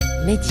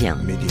Média.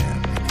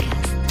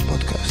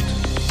 Podcast.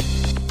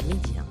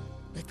 Média.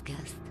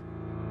 Podcast.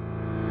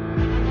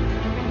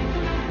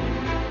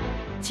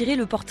 Tirer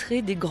le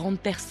portrait des grandes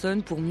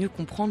personnes pour mieux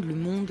comprendre le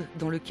monde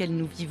dans lequel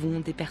nous vivons,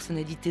 des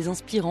personnalités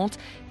inspirantes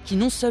qui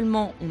non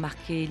seulement ont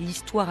marqué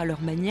l'histoire à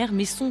leur manière,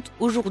 mais sont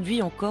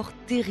aujourd'hui encore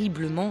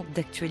terriblement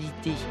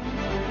d'actualité.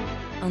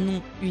 Un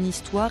nom, une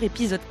histoire,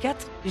 épisode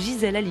 4,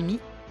 Gisèle Halimi,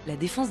 la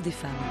défense des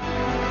femmes.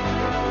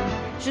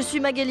 Je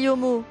suis Magali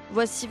Homo,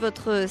 voici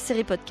votre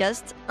série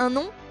podcast, un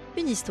nom,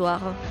 une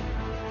histoire.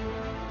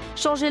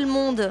 Changer le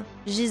monde,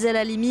 Gisèle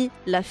Halimi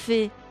l'a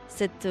fait.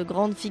 Cette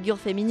grande figure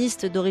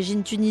féministe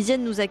d'origine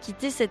tunisienne nous a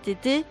quittés cet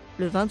été,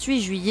 le 28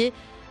 juillet,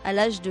 à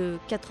l'âge de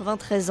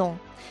 93 ans.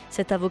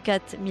 Cette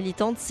avocate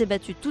militante s'est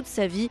battue toute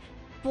sa vie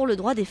pour le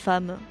droit des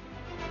femmes.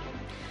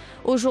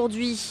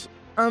 Aujourd'hui,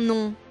 un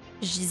nom,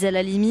 Gisèle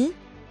Halimi,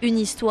 une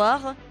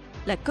histoire,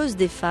 la cause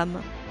des femmes.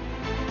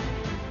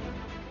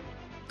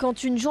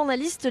 Quand une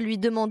journaliste lui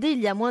demandait il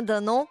y a moins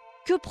d'1 an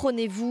 « Que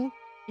prônez-vous ?»,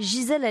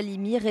 Gisèle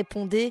Halimi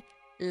répondait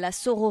 « La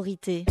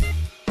sororité ».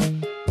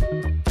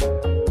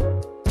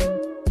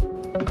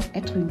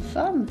 Être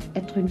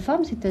une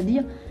femme,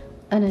 c'est-à-dire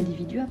un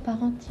individu à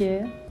part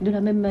entière, de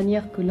la même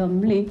manière que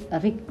l'homme l'est,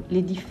 avec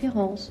les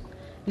différences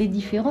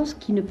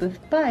qui ne peuvent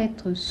pas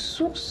être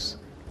source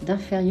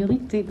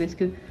d'infériorité, parce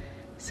que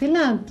c'est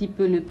là un petit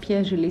peu le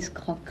piège et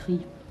l'escroquerie.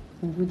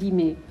 On vous dit,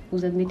 mais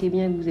vous admettez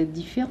bien que vous êtes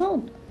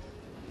différente.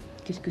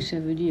 Qu'est-ce que ça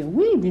veut dire ?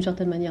 Oui, d'une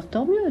certaine manière,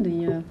 tant mieux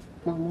d'ailleurs.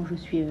 Moi,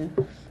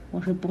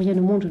 pour rien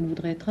au monde, je ne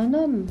voudrais être un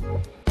homme.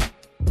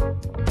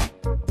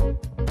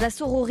 La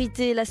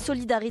sororité, la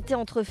solidarité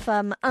entre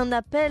femmes, un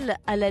appel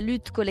à la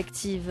lutte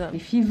collective.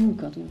 Méfiez-vous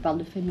quand on parle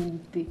de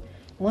féminité.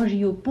 Moi,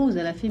 j'y oppose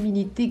à la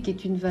féminité qui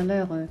est une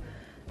valeur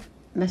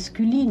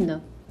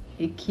masculine,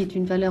 et qui est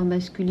une valeur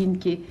masculine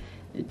qui est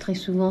très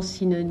souvent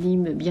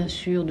synonyme, bien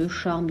sûr, de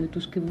charme, de tout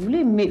ce que vous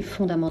voulez, mais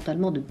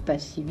fondamentalement de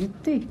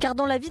passivité. Car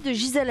dans la vie de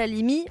Gisèle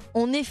Halimi,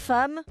 on est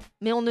femme,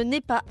 mais on ne naît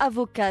pas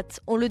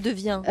avocate, on le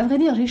devient. À vrai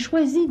dire, j'ai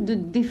choisi de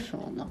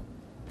défendre,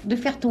 de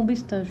faire tomber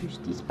cette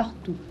injustice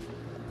partout.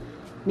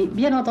 Mais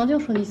bien entendu, en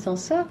choisissant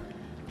ça,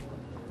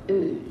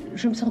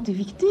 je me sentais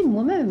victime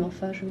moi-même.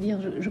 Enfin, je veux dire,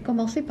 je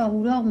commençais par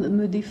vouloir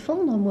me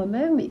défendre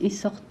moi-même et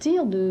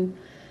sortir de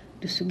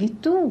ce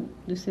ghetto,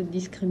 de cette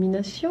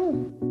discrimination.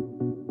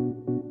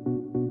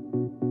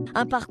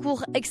 Un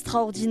parcours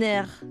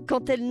extraordinaire.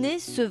 Quand elle naît,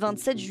 ce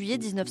 27 juillet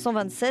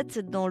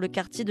 1927, dans le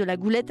quartier de la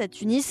Goulette à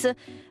Tunis,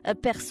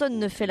 personne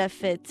ne fait la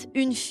fête.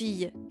 Une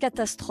fille,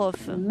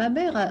 catastrophe. Ma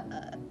mère a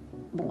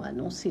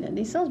annoncé la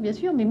naissance, bien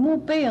sûr, mais mon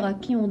père, à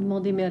qui on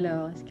demandait, mais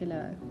alors, est-ce qu'elle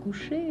a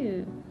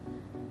couché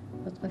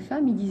votre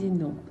femme, il disait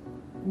non.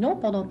 Non,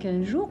 pendant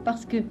 15 jours,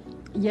 parce qu'il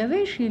y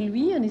avait chez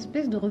lui une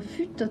espèce de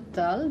refus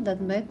total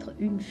d'admettre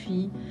une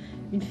fille.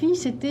 Une fille,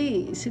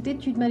 c'était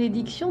une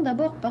malédiction,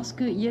 d'abord parce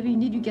qu'il y avait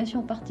une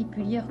éducation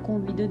particulière qu'on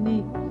lui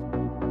donnait.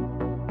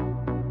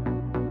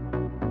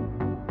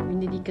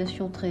 Une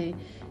éducation très,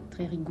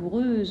 très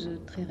rigoureuse,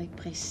 très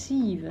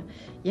répressive.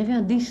 Il y avait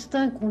un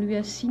destin qu'on lui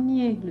a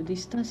signé. Le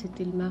destin,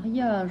 c'était le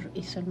mariage,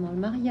 et seulement le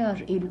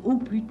mariage, et au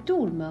plus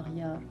tôt le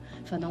mariage.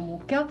 Enfin, dans mon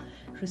cas,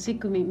 je sais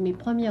que mes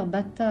premières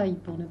batailles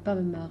pour ne pas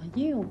me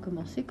marier ont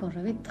commencé quand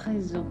j'avais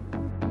 13 ans.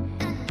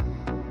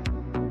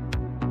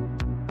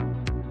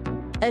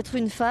 Être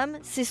une femme,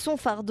 c'est son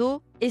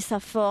fardeau et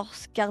sa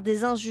force, car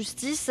des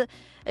injustices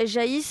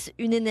jaillissent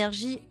une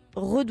énergie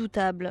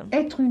redoutable.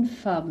 Être une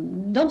femme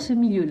dans ce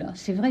milieu-là,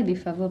 c'est vrai,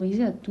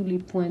 défavorisé à tous les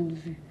points de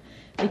vue,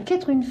 mais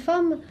qu'être une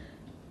femme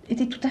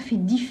était tout à fait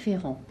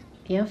différent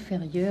et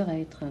inférieur à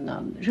être un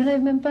homme. Je n'avais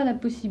même pas la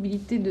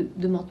possibilité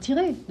de m'en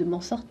tirer, de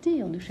m'en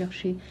sortir, de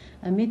chercher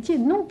un métier.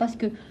 Non, parce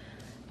que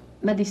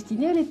ma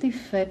destinée, elle était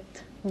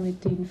faite. On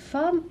était une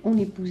femme, on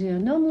épousait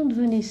un homme, on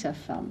devenait sa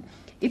femme.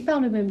 Et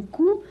par le même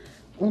coup,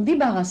 on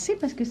débarrassait,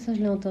 parce que ça je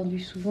l'ai entendu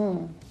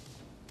souvent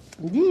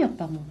dire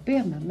par mon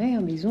père, ma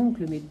mère, mes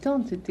oncles, mes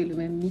tantes, c'était le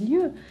même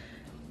milieu.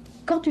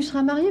 Quand tu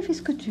seras mariée, fais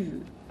ce que tu veux.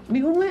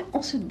 Mais au moins,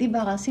 on se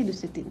débarrassait de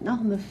cet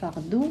énorme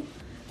fardeau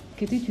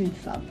qu'était une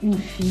femme, une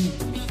fille.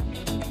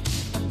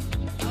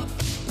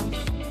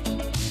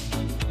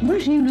 Moi,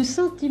 j'ai eu le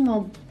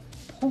sentiment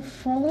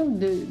profond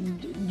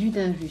d'une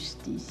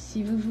injustice.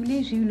 Si vous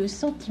voulez, j'ai eu le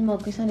sentiment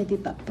que ça n'était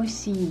pas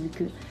possible,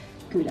 que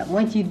la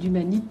moitié de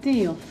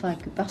l'humanité, enfin,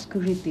 que parce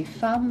que j'étais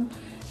femme,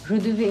 je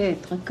devais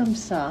être comme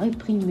ça,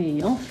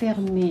 réprimée,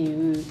 enfermée,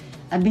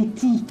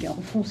 abétie, car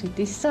au fond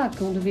c'était ça,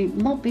 qu'on devait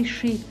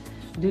m'empêcher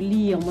de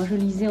lire. Moi je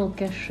lisais en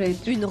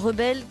cachette. Une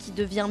rebelle qui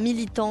devient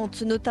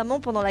militante, notamment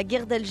pendant la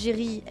guerre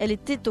d'Algérie. Elle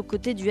était aux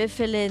côtés du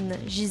FLN.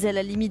 Gisèle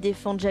Halimi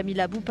défend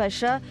Djamila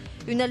Boupacha,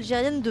 une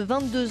Algérienne de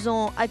 22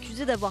 ans,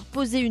 accusée d'avoir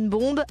posé une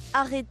bombe,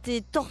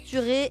 arrêtée,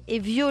 torturée et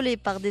violée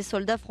par des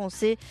soldats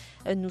français.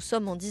 Nous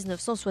sommes en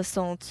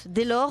 1960.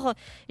 Dès lors,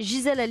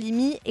 Gisèle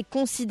Halimi est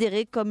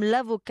considérée comme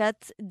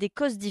l'avocate des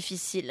causes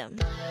difficiles.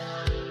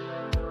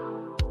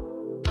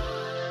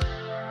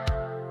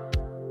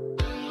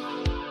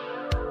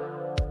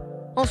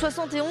 En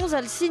 71,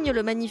 elle signe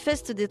le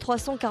manifeste des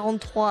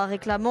 343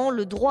 réclamant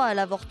le droit à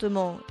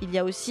l'avortement. Il y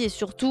a aussi et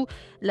surtout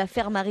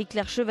l'affaire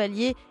Marie-Claire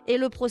Chevalier et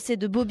le procès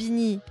de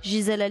Bobigny.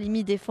 Gisèle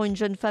Halimi défend une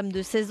jeune femme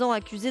de 16 ans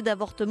accusée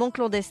d'avortement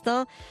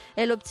clandestin.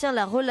 Elle obtient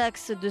la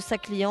relaxe de sa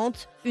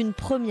cliente, une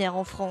première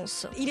en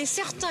France. Il est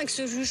certain que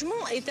ce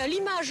jugement est à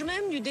l'image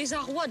même du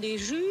désarroi des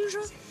juges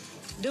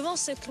devant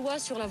cette loi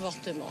sur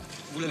l'avortement.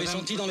 Vous l'avez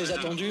senti dans les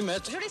attendus,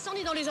 maître ? Je l'ai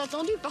senti dans les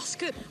attendus parce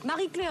que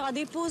Marie-Claire a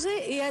déposé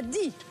et a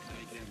dit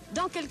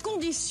dans quelles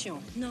conditions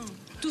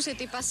tout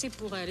s'était passé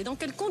pour elle et dans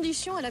quelles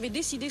conditions elle avait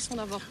décidé son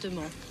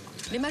avortement.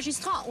 Les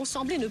magistrats ont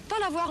semblé ne pas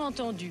l'avoir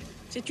entendu.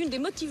 C'est une des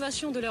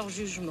motivations de leur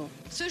jugement.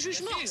 Ce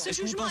jugement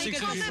est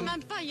quand même un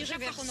pas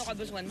irréversible. On aura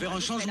besoin de faire un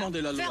changement de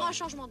la loi.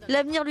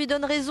 L'avenir lui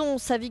donne raison.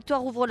 Sa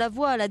victoire ouvre la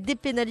voie à la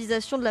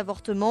dépénalisation de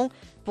l'avortement.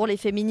 Pour les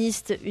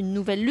féministes, une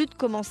nouvelle lutte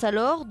commence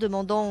alors,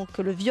 demandant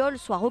que le viol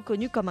soit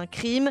reconnu comme un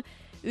crime.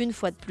 Une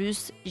fois de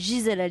plus,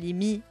 Gisèle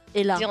Halimi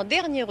est là. Et en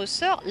dernier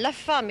ressort, la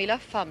femme et la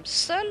femme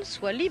seule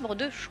soient libres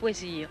de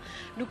choisir.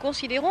 Nous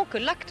considérons que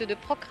l'acte de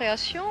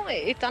procréation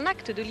est un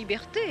acte de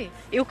liberté.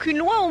 Et aucune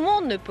loi au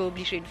monde ne peut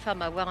obliger une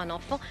femme à avoir un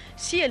enfant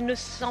si elle ne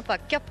se sent pas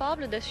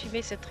capable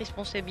d'assumer cette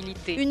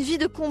responsabilité. Une vie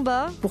de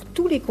combat. Pour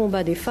tous les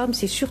combats des femmes,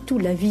 c'est surtout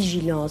la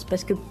vigilance.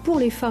 Parce que pour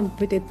les femmes,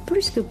 peut-être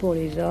plus que pour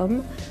les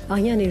hommes,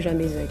 rien n'est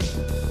jamais acquis.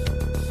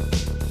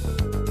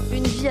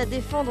 Une vie à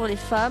défendre les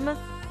femmes.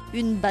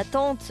 Une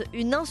battante,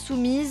 une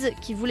insoumise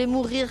qui voulait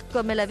mourir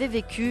comme elle avait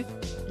vécu,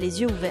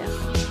 les yeux ouverts.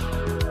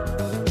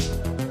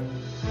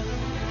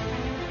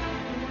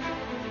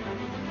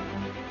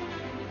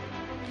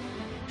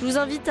 Je vous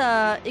invite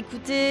à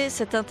écouter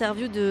cette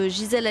interview de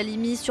Gisèle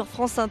Halimi sur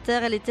France Inter.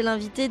 Elle était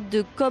l'invitée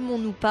de Comme on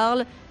nous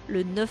parle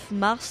le 9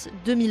 mars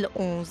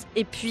 2011.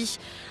 Et puis,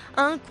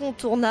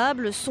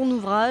 incontournable, son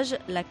ouvrage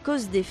La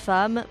cause des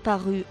femmes,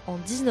 paru en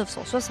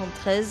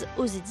 1973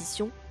 aux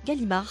éditions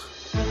Gallimard.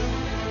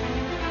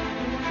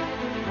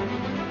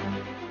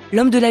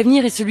 L'homme de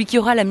l'avenir est celui qui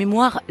aura la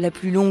mémoire la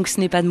plus longue, ce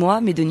n'est pas de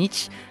moi, mais de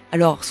Nietzsche.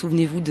 Alors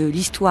souvenez-vous de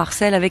l'histoire,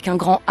 celle avec un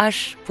grand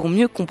H, pour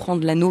mieux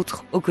comprendre la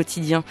nôtre au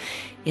quotidien.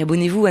 Et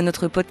abonnez-vous à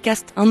notre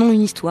podcast Un nom,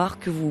 une histoire,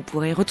 que vous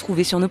pourrez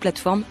retrouver sur nos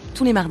plateformes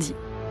tous les mardis.